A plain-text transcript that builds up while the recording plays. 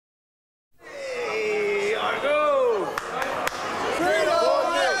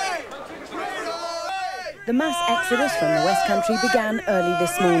The mass exodus from the West Country began early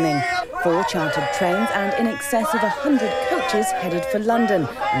this morning. 4 chartered trains and in excess of 100 coaches headed for London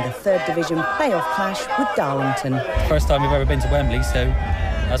and the 3rd Division playoff clash with Darlington. First time we've ever been to Wembley, so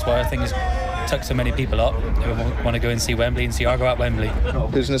that's why I think it's took so many people up who want to go and see Wembley and see Argyle at Wembley.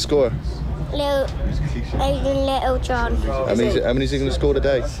 Who's going to score? Little John. How many is he going to score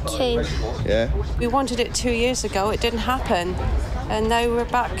today? 2. Yeah. We wanted it 2 years ago. It didn't happen, and now we're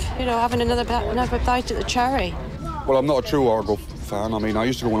back. Having another bite at the cherry. Well, I'm not a true Argyle fan. I mean, I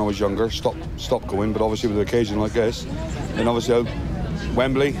used to go when I was younger. Stopped going, but obviously with an occasion like this, and obviously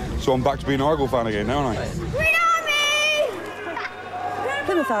Wembley, so I'm back to being an Argyle fan again, now, aren't I?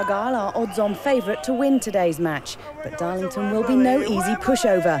 Plymouth Argyle are odds-on favourite to win today's match, but Darlington will be no easy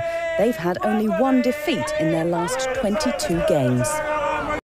pushover. They've had only 1 defeat in their last 22 games.